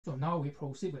So now we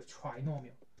proceed with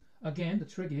trinomial. Again, the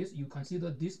trick is you consider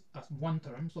this as one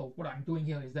term. So what I'm doing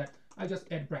here is that I just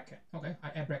add bracket. Okay, I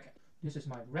add bracket. This is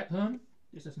my red term.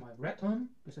 This is my red term.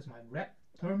 This is my red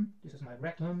term. This is my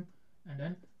red term. And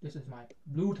then this is my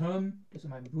blue term. This is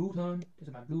my blue term. This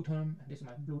is my blue term. And this is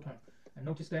my blue term. And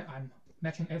notice that I'm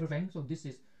matching everything. So this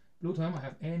is blue term. I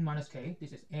have n minus k.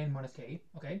 This is n minus k.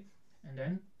 Okay, and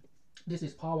then this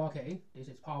is power k. This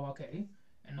is power k.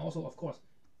 And also, of course,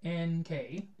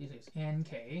 nk, this is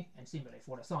nk, and similarly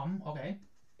for the sum. Okay,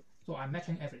 so I'm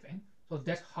matching everything. So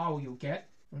that's how you get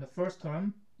from the first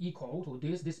term equal to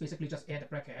this basically just add a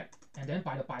bracket, and then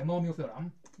by the binomial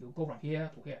theorem you go from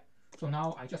here to here. So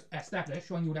now I just established,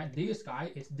 showing you that this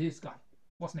guy is this guy.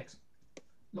 What's next?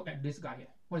 Look at this guy here.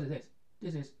 What is this?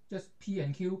 This is just p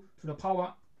and q to the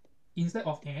power, instead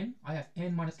of n I have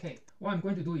n minus k. What I'm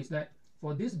going to do is that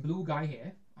for this blue guy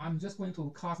here, I'm just going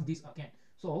to cast this again.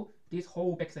 So this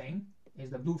whole big thing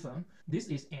is the blue term. This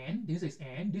is n, this is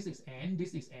n, this is n,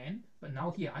 this is n. But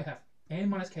now here I have n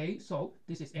minus k, so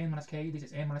this is n minus k, this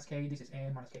is n minus k, this is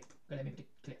n minus k. Okay, let me make it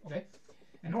clear. Okay,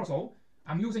 and also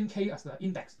I'm using k as the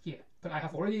index here, but I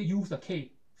have already used the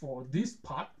k for this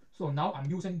part, so now I'm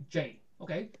using j.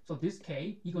 Okay, so this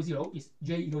k equals 0 is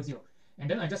j equals 0, and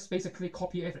then I just basically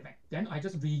copy everything. Then I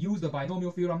just reuse the binomial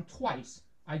theorem twice.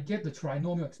 I get the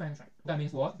trinomial expansion. That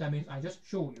means what? That means I just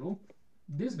show you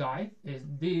this guy is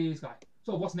this guy.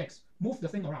 So what's next? Move the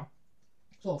thing around.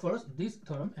 So first, this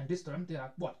term and this term, they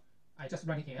are what? I just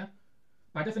write it here.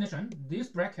 By definition, this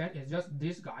bracket is just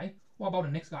this guy. What about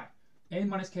the next guy? N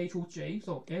minus k to j.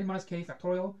 So n minus k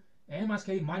factorial, n minus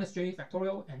k minus j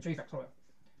factorial, and j factorial.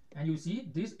 And you see,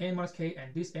 this n minus k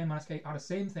and this n minus k are the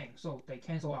same thing. So they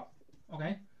cancel out.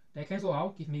 Okay? They cancel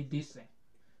out, give me this thing.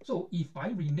 So if I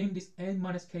rename this n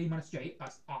minus k minus j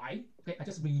as I, okay, I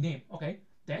just rename, okay,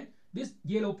 then this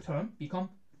yellow term become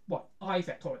what? I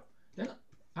factorial. Then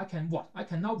I can what? I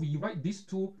can now rewrite these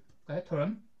two, okay,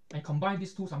 term and combine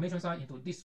these two summation sign into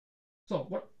this. So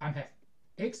what I have,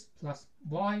 x plus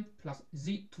y plus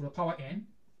z to the power n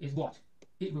is what?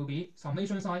 It will be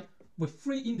summation sign with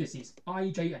three indices I,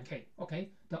 j, and k. Okay,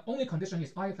 the only condition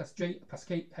is I plus j plus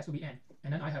k has to be n,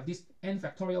 and then I have this n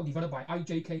factorial divided by I,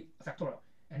 j, k factorial,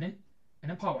 and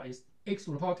then power is x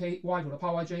to the power k, y to the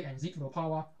power j, and z to the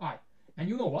power I. And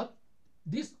you know what?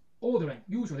 This ordering,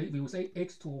 usually we will say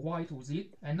x to y to z,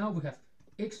 and now we have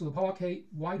x to the power k,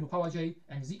 y to the power j,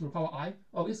 and z to the power I.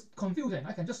 Oh, it's confusing.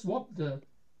 I can just swap the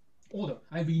order.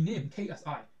 I rename k as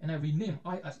I, and I rename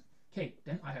I as k.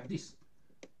 Then I have this.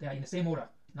 They are in the same order.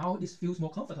 Now this feels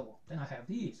more comfortable. Then I have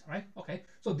these, right? Okay,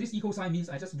 so this equal sign means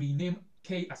I just rename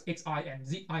k as xi and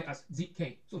zi as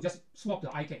zk. So just swap the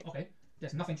ik, okay?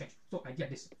 There's nothing changed. So I get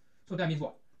this. So that means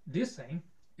what? This thing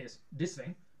is this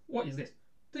thing. What is this?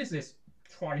 This is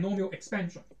trinomial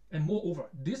expansion. And moreover,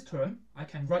 this term, I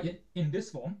can write it in this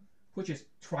form, which is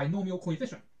trinomial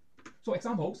coefficient. So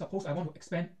example, suppose I want to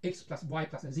expand x plus y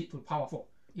plus z to the power 4.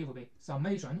 It will be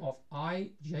summation of I,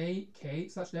 j, k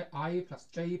such that I plus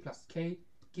j plus k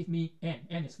give me n.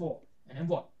 N is 4. And then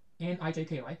what? N, I, j,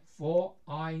 k, right? 4,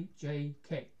 I, j,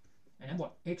 k. And then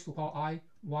what? X to power I,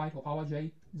 y to power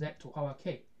j, z to power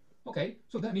k. Okay,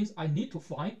 so that means I need to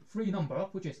find three number,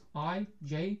 which is I,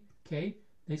 j, k.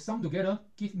 They sum together,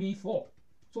 give me 4.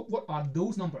 So what are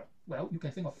those numbers? Well, you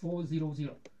can think of 4, 0,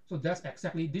 0. So that's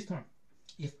exactly this term.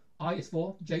 If I is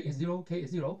 4, j is 0, k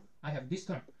is 0, I have this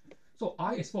term. So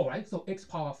I is 4, right? So x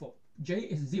power 4. J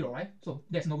is 0, right? So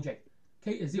there's no j.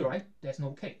 K is 0, right? There's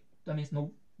no k. That means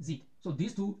no z. So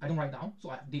these two I don't write down, so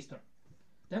I have this term.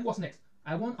 Then what's next?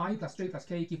 I want I plus j plus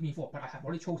k give me 4, but I have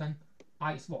already chosen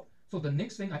I is 4. So the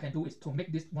next thing I can do is to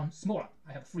make this one smaller.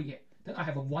 I have 3 here. Then I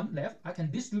have a 1 left. I can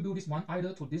distribute this one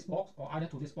either to this box or either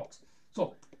to this box.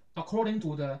 So according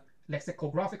to the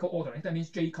lexicographical ordering, that means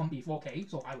j come before k.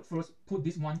 So I will first put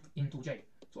this one into j.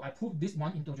 So I put this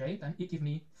one into j, then it gives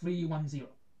me 3, 1, 0.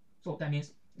 So that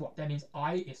means what? That means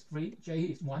I is 3, j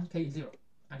is 1, k is 0.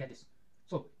 I get this.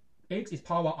 So x is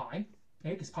power I,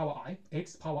 x is power I,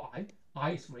 x power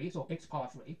I is 3, so x power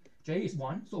 3. J is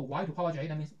 1, so y to power j,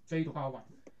 that means j to power 1.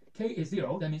 K is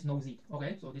 0, that means no z.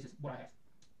 Okay, so this is what I have.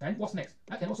 Then what's next?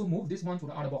 I can also move this one to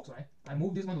the other box, right? I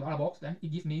move this one to the other box, then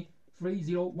it gives me 3,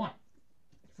 0, 1.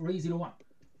 3, 0, 1.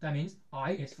 That means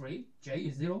I is 3, j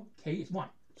is 0, k is 1.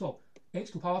 So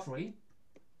x to power 3,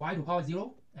 y to power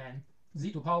 0, and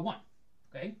z to power 1.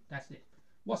 Okay, that's it.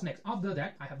 What's next? After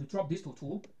that, I have to drop this to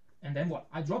 2. And then what?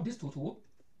 I drop this to 2.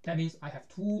 That means I have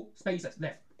 2 spaces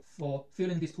left for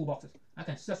filling these 2 boxes. I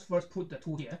can just first put the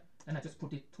 2 here, then I just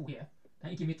put it 2 here.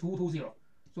 Then it gives me 2, 2, 0.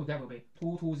 So that will be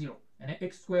 2, 2, 0. And then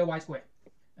x squared, y squared.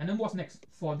 And then what's next?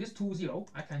 For this 2, 0,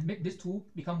 I can make this 2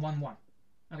 become 1, 1.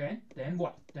 Okay, then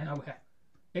what? Then I will have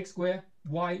x squared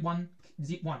y1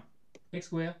 z1, x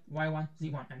squared y1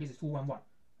 z1, and this is 211.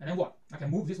 And then what? I can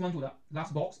move this one to the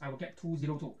last box. I will get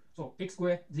 202. So x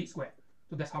squared z squared.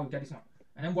 So that's how you get this one.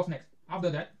 And then what's next? After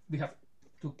that, we have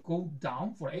to go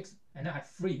down for x, and then I have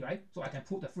 3, right? So I can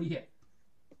put the 3 here.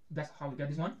 That's how we get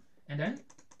this one. And then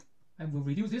I will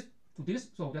reduce this to this.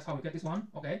 So that's how we get this one.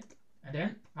 Okay. And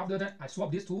then after that, I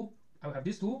swap this two. I will have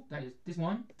this two. That is this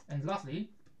one. And lastly,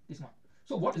 this one.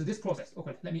 So what is this process?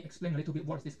 Okay, let me explain a little bit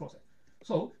what is this process.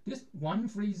 So this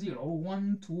 130,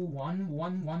 121,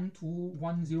 112,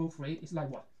 103 is like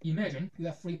what? Imagine you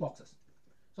have 3 boxes.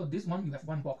 So this one you have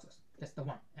 1 boxes. That's the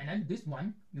one. And then this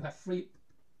one you have 3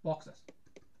 boxes.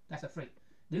 That's a 3.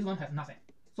 This one have nothing.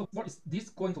 So what is this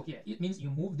going to here? It means you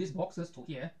move these boxes to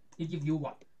here. It gives you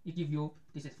what? It gives you,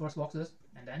 this is first boxes,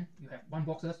 and then you have 1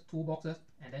 boxes, 2 boxes,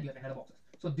 and then you have another boxes.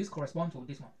 So this corresponds to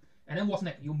this one. And then what's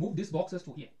next? You move these boxes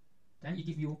to here. Then it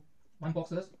gives you 1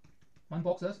 boxes,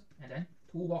 and then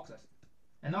 2 boxes.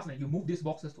 And lastly, you move these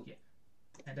boxes to here.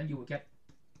 And then you will get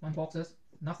 1 boxes,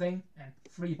 nothing, and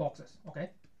 3 boxes.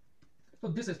 Okay? So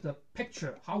this is the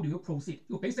picture. How do you proceed?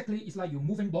 So basically, it's like you're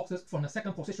moving boxes from the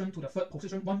second position to the third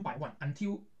position one by one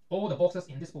until all the boxes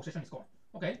in this position is gone.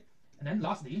 Okay? And then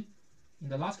lastly, in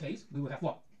the last case, we will have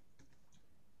what?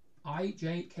 I,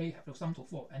 j, k have to sum to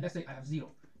 4. And let's say I have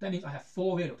 0. That means I have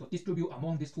 4 values to distribute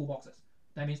among these 2 boxes.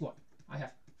 That means what? I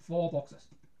have 4 boxes.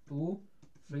 2,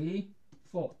 3,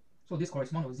 4. So this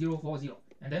corresponds to 0, 4, 0.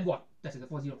 And then what? That is the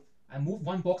 4, 0. I move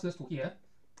 1 boxes to here.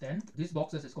 Then this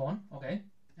boxes is gone. Okay?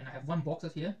 And I have 1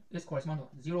 boxes here. This corresponds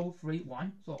to 0, 3,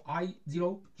 1. So I,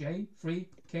 0, j, 3,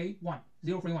 k, 1.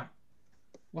 0, 3, 1.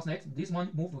 What's next? This one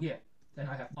move to here. Then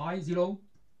I have I, 0,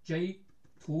 j,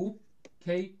 2,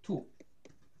 k, 2.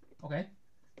 Okay?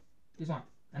 This one.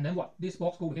 And then what? This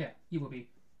box go here. It will be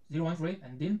 0, 1, 3.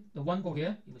 And then the 1 go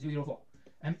here. It will be 0, 0, 4.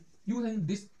 And using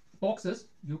these boxes,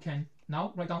 you can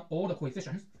now write down all the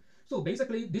coefficients. So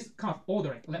basically, this kind of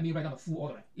ordering, let me write down the full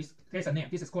ordering. There's a name.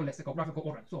 This is called lexicographical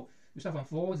ordering. So you start from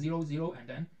 4, 0, 0, and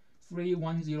then 3,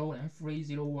 1, 0, and then 3,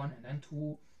 0, 1, and then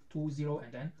 2, 2, 0,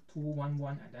 and then 2, 1,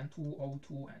 1, and then 2, 0,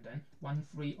 2, and then 1,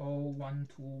 3, 0, 1,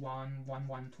 2, 1, 1,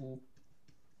 1, 2,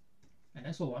 and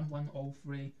then so on, 1, 0,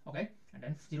 3, okay, and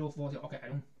then 0, 4, 0, okay, I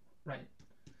don't write it.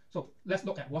 So let's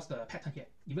look at what's the pattern here.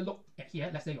 If you look at here,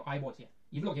 let's say your eyeball is here.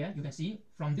 If you look here, you can see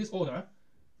from this order,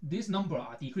 these numbers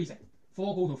are decreasing.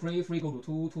 4 go to 3, 3 go to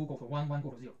 2, 2 go to 1, 1 go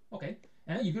to 0. Okay,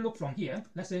 and then if you look from here,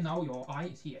 let's say now your eye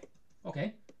is here.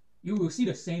 Okay, you will see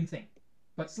the same thing,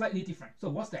 but slightly different. So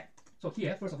what's that? So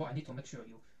here, first of all, I need to make sure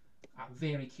you are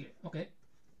very clear. Okay,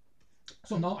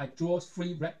 so now I draw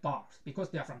 3 red bars because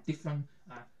they are from different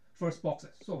first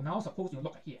boxes. So now suppose you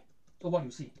look at here. So what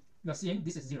you see? You are seeing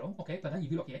this is 0. Okay, but then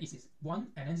if you look here, it is 1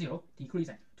 and then 0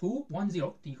 decreasing. 2, 1,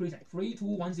 0 decreasing. 3, 2,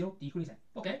 1, 0 decreasing.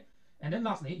 Okay, and then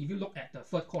lastly, if you look at the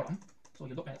third column. So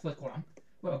you look at the third column.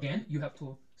 Well, again, you have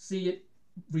to see it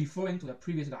referring to the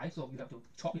previous guy. So you have to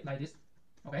chop it like this.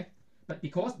 Okay. But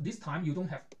because this time you don't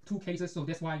have 2 cases, so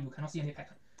that's why you cannot see any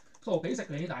pattern. So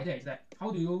basically, the idea is that how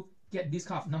do you get this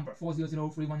kind of number 400,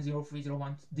 310,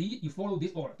 301? You follow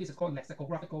this order. This is called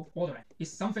lexicographical ordering. It's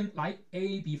something like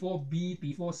A before B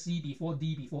before C before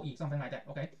D before E, something like that.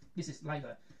 Okay. This is like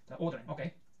the ordering.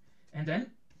 Okay. And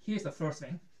then here's the first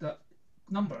thing. The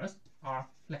numbers are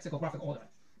lexicographical ordering.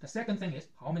 The second thing is,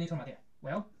 how many terms are there?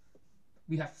 Well,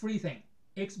 we have 3 things,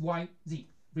 x, y, z.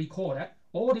 Recall that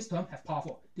all these terms have power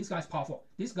 4. This guy is power 4.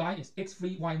 This guy is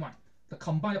x3, y1. The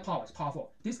combined power is power 4.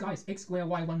 This guy is x squared,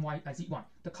 y1, z1.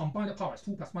 The combined power is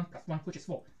 2 plus 1 plus 1, which is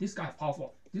 4. This guy has power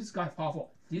 4. This guy has power 4.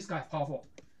 This guy has power 4.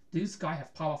 This guy has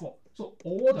power 4. So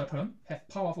all the terms have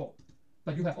power 4.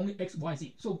 But you have only x, y,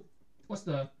 z. So what's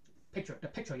the picture? The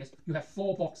picture is you have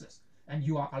 4 boxes. And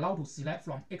you are allowed to select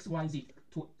from x, y, z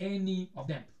to any of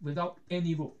them without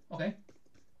any rule. Okay.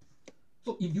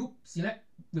 So if you select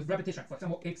with repetition, for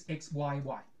example, x, x, y,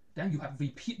 y, then you have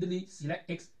repeatedly select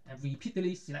x and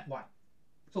repeatedly select y.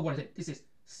 So what is it? This is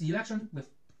selection with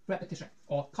repetition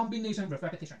or combination with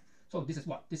repetition. So this is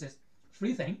what? This is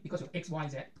 3 things because you have x, y,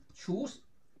 z. Choose.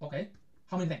 Okay.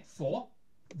 How many things? 4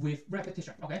 with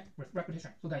repetition. Okay. With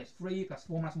repetition. So that is 3 plus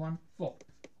 4 minus 1, 4.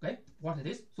 Okay. What is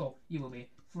this? So it will be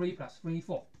 3 plus 3,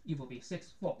 4. It will be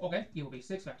 6, 4. Okay, it will be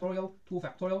 6 factorial, 2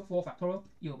 factorial, 4 factorial.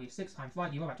 It will be 6 times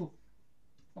 5 divided by 2.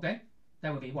 Okay,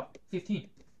 that will be what? 15.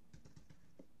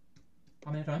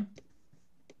 How many terms?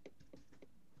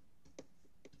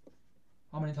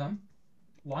 How many terms?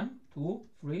 1, 2,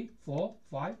 3, 4,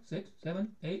 5, 6,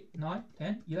 7, 8, 9,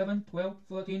 10, 11, 12,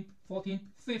 13, 14,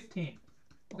 15.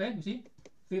 Okay, you see?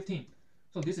 15.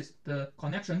 So this is the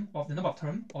connection of the number of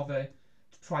terms of a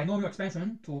trinomial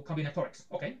expansion to combinatorics.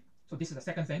 Okay, So this is the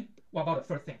second thing. What about the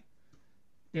third thing?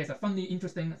 There's a funny,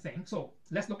 interesting thing. So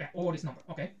let's look at all this number,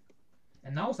 okay?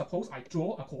 And now suppose I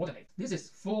draw a coordinate. This is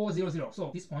 4, 0, 0.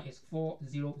 So this point is 4,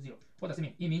 0, 0. What does it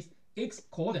mean? It means x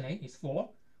coordinate is 4,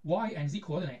 y and z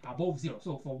coordinate are both 0.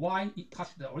 So for y, it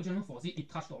touched the original. For z, it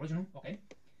touched the original, okay?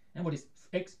 And what is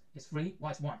x is 3,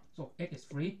 y is 1. So x is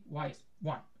 3, y is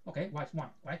 1. Okay, y is 1,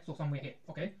 right? So somewhere here,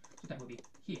 okay? So that will be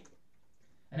here.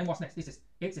 And then what's next? This is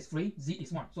x is 3, z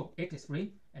is 1. So x is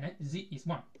 3, and then z is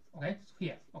 1. Okay, so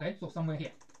here. Okay, so somewhere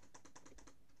here.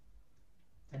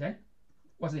 And then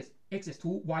what's this? X is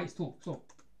 2, y is 2. So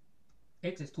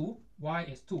x is 2, y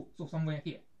is 2. So somewhere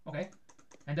here. Okay,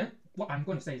 and then what I'm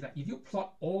going to say is that if you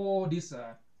plot all this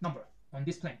number on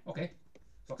this plane, okay,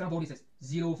 for example, this is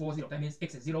 0, 4, 0. That means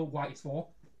x is 0, y is 4,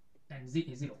 and z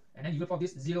is 0. And then if you plot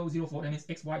this 0, 0, 4, that means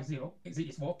x, y is 0, x, z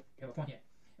is 4. You have a point here.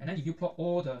 And then if you plot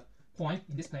all the points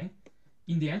in this plane,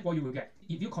 in the end, what you will get,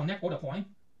 if you connect all the points,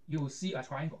 you will see a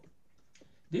triangle.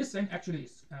 This thing actually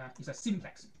is a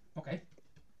simplex. Okay.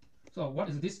 So what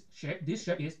is this shape? This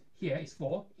shape is here is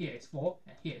 4, here is 4,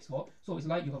 and here is 4. So it's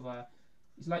like you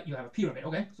have a pyramid.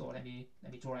 Okay. So let me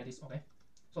draw like this. Okay.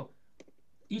 So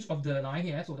each of the line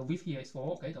here, so the width here is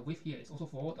 4. Okay. The width here is also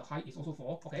 4. The height is also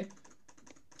 4. Okay.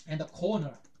 And the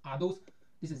corner are those.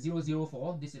 This is 0, 0,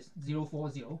 4. This is 0,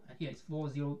 4, 0, and here is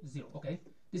 4, 0, 0. Okay.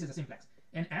 This is a simplex.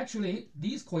 And actually,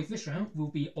 these coefficients will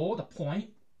be all the points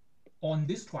on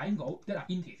this triangle that are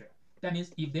integer. That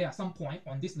means if there are some point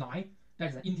on this line that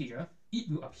is an integer, it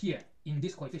will appear in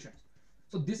this coefficient.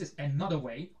 So this is another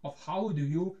way of how do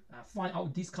you find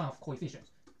out this kind of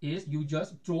coefficients. Is you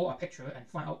just draw a picture and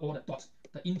find out all the dots,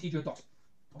 the integer dots.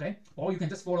 Okay? Or you can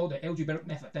just follow the algebraic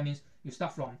method. That means you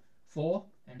start from 4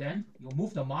 and then you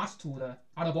move the mass to the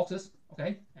other boxes.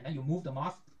 Okay? And then you move the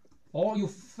mass. Or you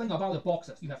think about the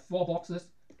boxes. You have 4 boxes.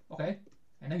 Okay?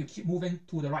 And then you keep moving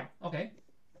to the right. Okay?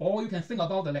 Or you can think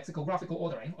about the lexicographical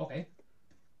ordering. Okay?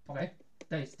 Okay?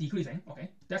 That is decreasing. Okay?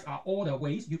 That are all the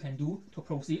ways you can do to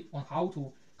proceed on how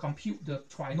to compute the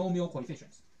trinomial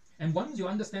coefficients. And once you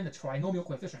understand the trinomial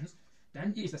coefficients,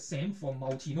 then it is the same for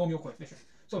multinomial coefficients.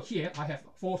 So here I have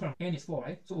 4 terms. N is 4,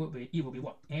 right? So it will be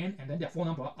what? N, and then there are 4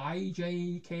 numbers I,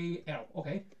 J, K, L.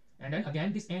 Okay? And then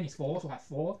again, this N is 4, so I have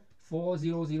 4, 4,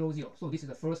 0, 0, 0. So this is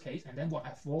the first case. And then what? I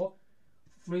have 4,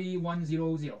 3, 1,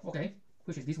 0, 0. Okay?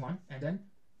 Which is this one. And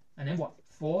then what?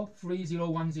 4, 3, 0,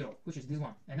 1, 0, which is this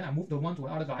one. And then I move the 1 to the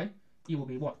other guy. It will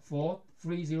be what? 4,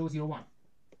 3, 0, 0, 1.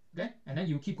 Okay? And then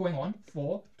you keep going on.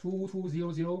 4, 2, 2,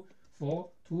 0, 0, 4,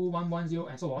 2, 1, 1, 0,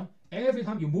 and so on. Every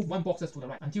time you move 1 boxes to the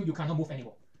right until you cannot move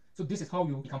anymore. So this is how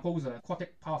you decompose a quartic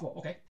power 4. Okay?